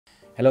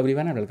Hello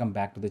everyone and welcome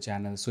back to the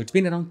channel. So it's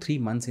been around 3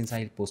 months since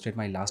I posted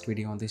my last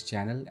video on this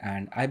channel,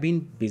 and I've been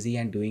busy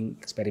and doing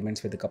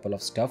experiments with a couple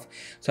of stuff.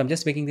 So I'm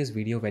just making this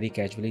video very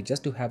casually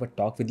just to have a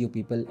talk with you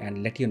people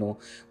and let you know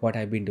what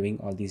I've been doing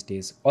all these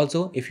days.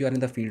 Also, if you are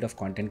in the field of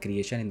content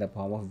creation in the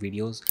form of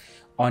videos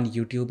on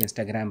YouTube,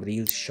 Instagram,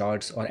 Reels,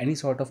 Shorts, or any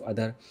sort of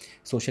other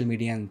social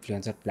media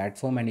influencer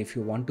platform, and if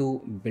you want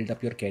to build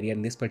up your career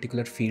in this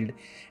particular field,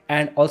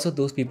 and also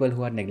those people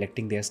who are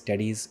neglecting their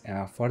studies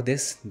for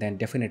this, then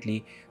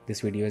definitely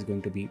this video is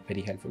going to be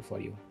very helpful for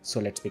you. So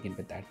let's begin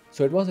with that.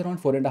 So it was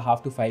around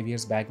 4.5 to 5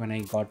 years back when I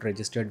got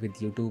registered with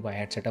YouTube. I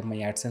had set up my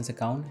AdSense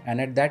account, and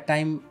at that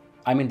time,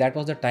 that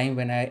was the time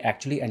when I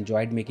actually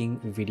enjoyed making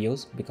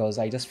videos, because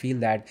I just feel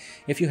that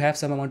if you have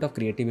some amount of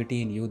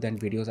creativity in you, then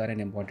videos are an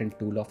important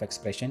tool of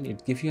expression.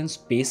 It gives you a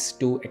space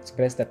to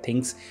express the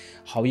things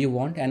how you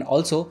want. And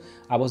also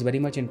I was very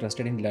much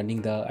interested in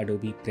learning the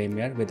Adobe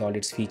Premiere with all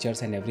its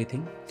features and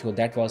everything. So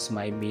that was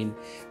my main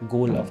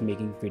goal of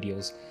making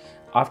videos.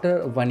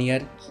 After 1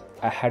 year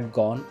I had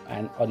gone,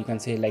 or you can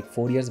say like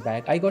 4 years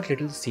back, I got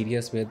little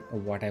serious with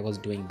what I was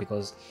doing,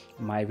 because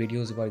my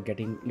videos were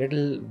getting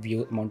little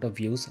amount of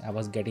views. I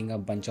was getting a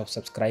bunch of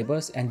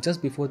subscribers, and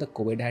just before the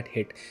COVID had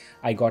hit,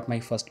 I got my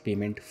first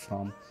payment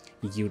from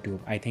YouTube.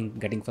 I think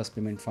getting first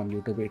payment from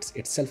YouTube, it's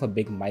itself a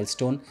big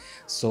milestone.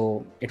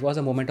 So it was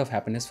a moment of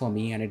happiness for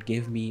me, and it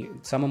gave me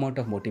some amount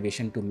of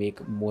motivation to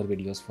make more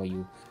videos for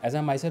you. As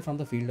I'm myself from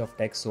the field of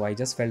tech, so I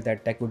just felt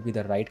that tech would be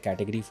the right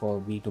category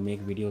for me to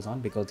make videos on,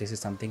 because this is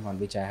something on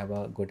which I have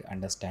a good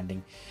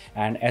understanding.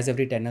 And as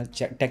every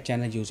tech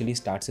channel usually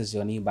starts its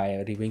journey by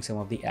reviewing some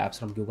of the apps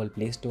from Google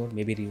Play Store,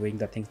 maybe reviewing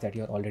the things that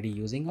you're already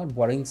using, or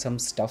borrowing some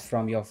stuff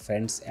from your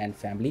friends and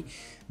family.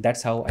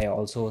 That's how I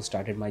also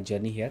started my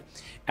journey here.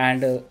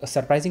 And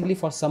surprisingly,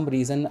 for some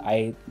reason,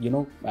 I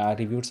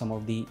reviewed some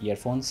of the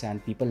earphones,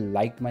 and people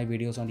liked my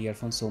videos on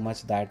earphones so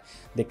much that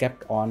they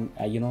kept on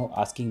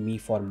asking me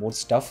for more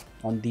stuff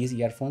on these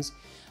earphones.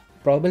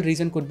 Probable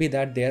reason could be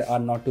that there are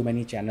not too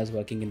many channels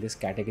working in this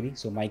category,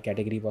 so my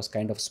category was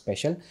kind of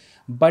special.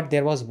 But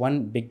there was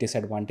one big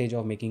disadvantage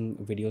of making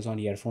videos on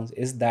earphones,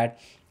 is that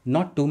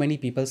not too many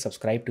people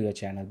subscribe to your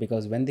channel,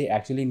 because when they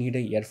actually need a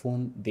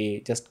earphone,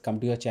 they just come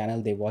to your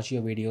channel, they watch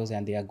your videos,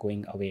 and they are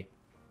going away.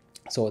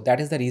 So that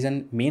is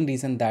the main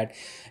reason that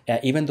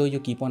even though you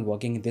keep on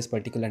working in this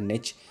particular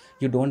niche,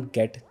 you don't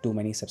get too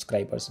many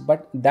subscribers.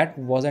 But that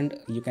wasn't,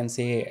 you can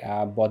say,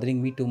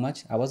 bothering me too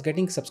much. I was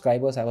getting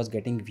subscribers, I was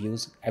getting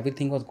views,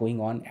 everything was going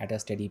on at a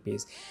steady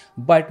pace.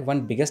 But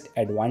one biggest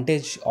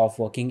advantage of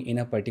working in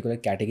a particular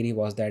category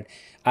was that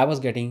I was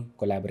getting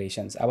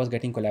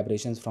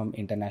collaborations from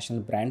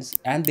international brands.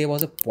 And there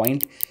was a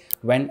point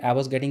when I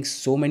was getting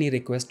so many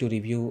requests to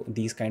review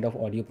these kind of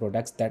audio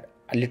products that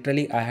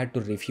literally I had to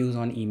refuse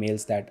on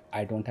emails that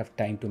I don't have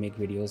time to make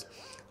videos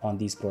on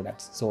these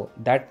products. So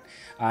that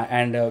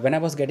when I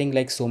was getting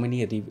like so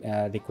many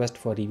requests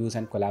for reviews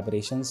and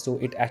collaborations, so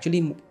it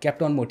actually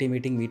kept on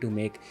motivating me to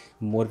make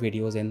more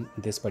videos in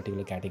this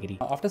particular category.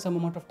 After some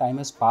amount of time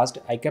has passed,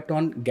 I kept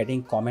on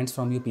getting comments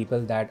from you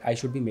people that I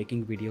should be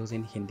making videos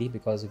in Hindi,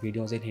 because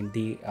videos in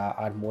Hindi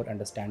are more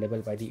understandable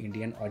by the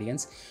Indian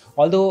audience.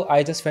 Although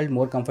I just felt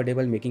more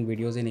comfortable making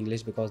videos in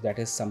English, because that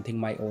is something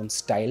my own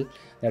style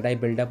that I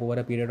built up over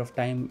a period of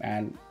time.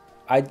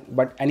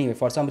 But anyway,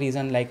 for some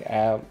reason, like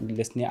I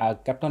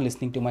kept on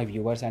listening to my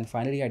viewers, and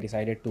finally I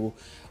decided to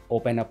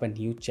open up a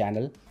new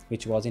channel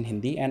which was in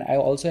Hindi. And I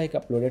also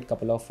uploaded a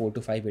couple of 4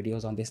 to 5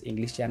 videos on this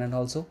English channel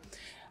also.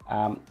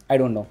 I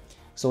don't know.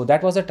 So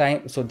that was the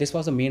time. So this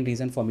was the main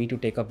reason for me to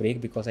take a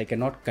break, because I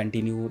cannot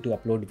continue to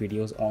upload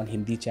videos on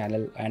Hindi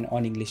channel and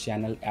on English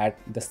channel at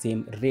the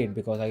same rate,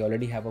 because I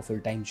already have a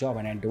full-time job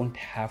and I don't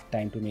have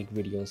time to make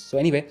videos. So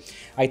anyway,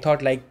 I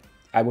thought like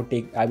I would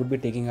be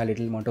taking a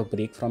little amount of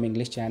break from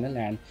English channel,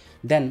 and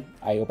then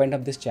I opened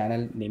up this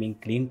channel naming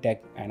Green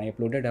Tech, and I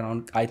uploaded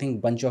around, I think,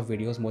 bunch of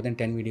videos, more than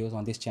 10 videos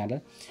on this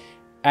channel.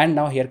 And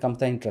now here comes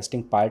the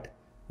interesting part,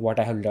 what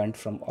I have learned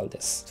from all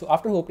this. So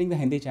after opening the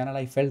Hindi channel,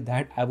 I felt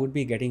that I would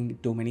be getting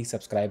too many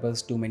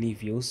subscribers, too many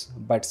views.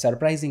 But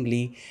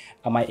surprisingly,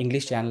 my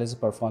English channel is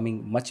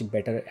performing much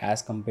better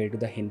as compared to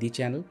the Hindi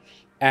channel.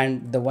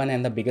 And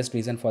the biggest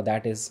reason for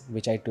that is,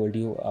 which I told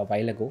you a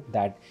while ago,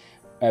 that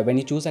when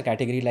you choose a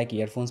category like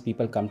earphones,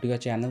 people come to your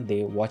channel,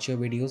 they watch your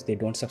videos, they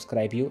don't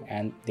subscribe you,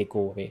 and they go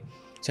away.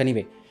 So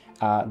anyway,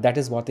 that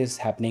is what is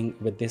happening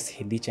with this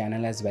Hindi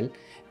channel as well.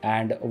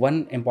 And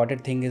one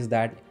important thing is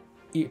that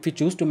if you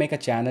choose to make a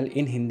channel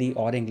in Hindi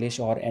or English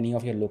or any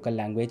of your local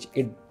language,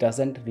 it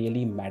doesn't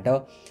really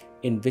matter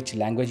in which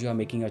language you are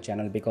making your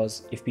channel,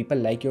 because if people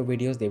like your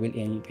videos, they will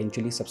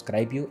eventually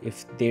subscribe you.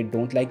 If they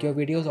don't like your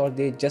videos, or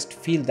they just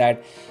feel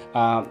that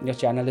your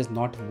channel is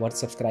not worth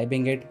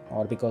subscribing it,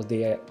 or because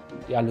they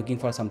are looking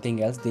for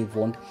something else, they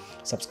won't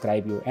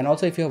subscribe you. And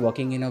also, if you're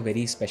working in a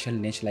very special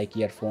niche like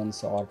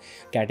earphones or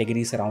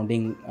categories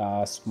surrounding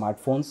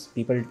smartphones,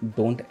 people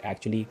don't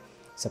actually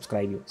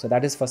subscribe you. So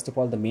that is first of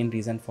all the main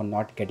reason for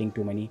not getting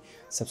too many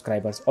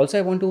subscribers. Also,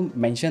 I want to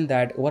mention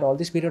that over all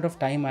this period of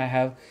time, I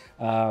have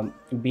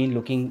been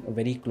looking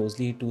very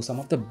closely to some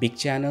of the big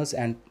channels,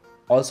 and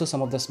also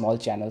some of the small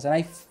channels, and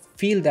I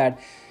feel that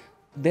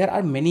there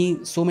are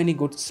so many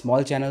good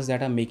small channels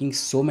that are making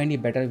so many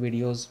better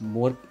videos,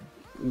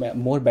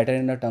 more better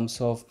in the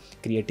terms of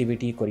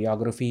creativity,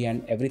 choreography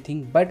and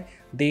everything, but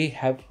they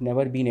have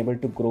never been able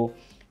to grow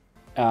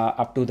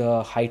up to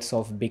the heights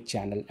of big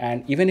channel.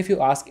 And even if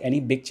you ask any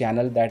big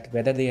channel that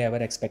whether they ever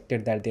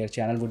expected that their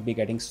channel would be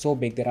getting so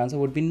big, their answer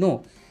would be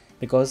no,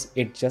 because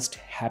it just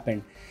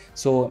happened.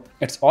 So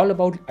it's all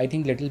about, I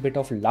think, little bit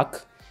of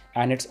luck,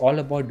 and it's all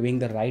about doing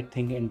the right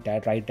thing in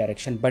that right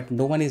direction. But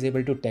no one is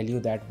able to tell you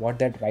that what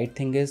that right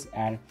thing is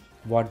and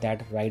what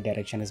that right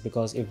direction is,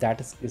 because if that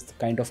is the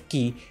kind of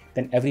key,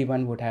 then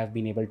everyone would have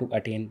been able to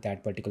attain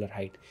that particular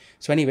height.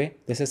 So anyway,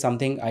 this is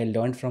something I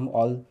learned from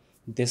all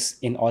this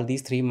in all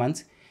these 3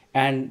 months.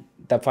 And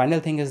the final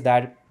thing is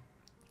that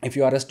if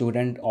you are a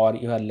student or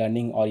you are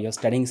learning or you're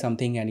studying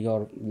something and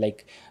you're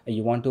like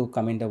you want to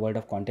come in the world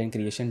of content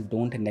creation,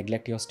 don't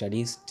neglect your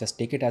studies. Just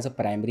take it as a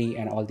primary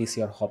and all this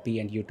your hobby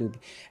and YouTube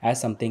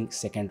as something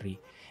secondary.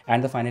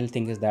 And the final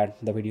thing is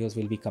that the videos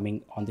will be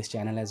coming on this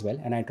channel as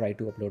well, and I try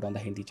to upload on the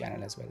Hindi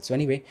channel as well. So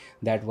anyway,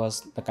 that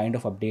was the kind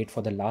of update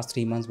for the last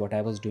 3 months, what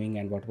I was doing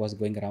and what was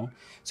going around.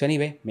 So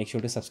anyway, make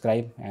sure to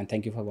subscribe, and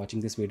thank you for watching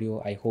this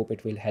video. I hope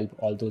it will help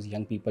all those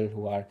young people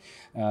who are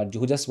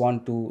who just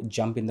want to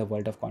jump in the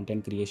world of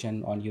content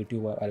creation on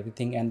YouTube or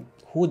everything, and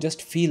who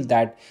just feel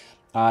that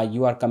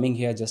you are coming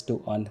here just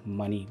to earn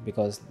money,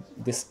 because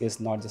this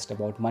is not just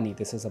about money,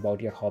 this is about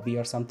your hobby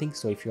or something.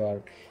 So if you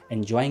are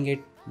enjoying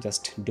it,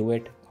 just do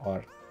it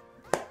or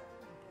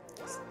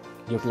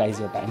utilize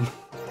your time.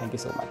 Thank you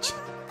so much.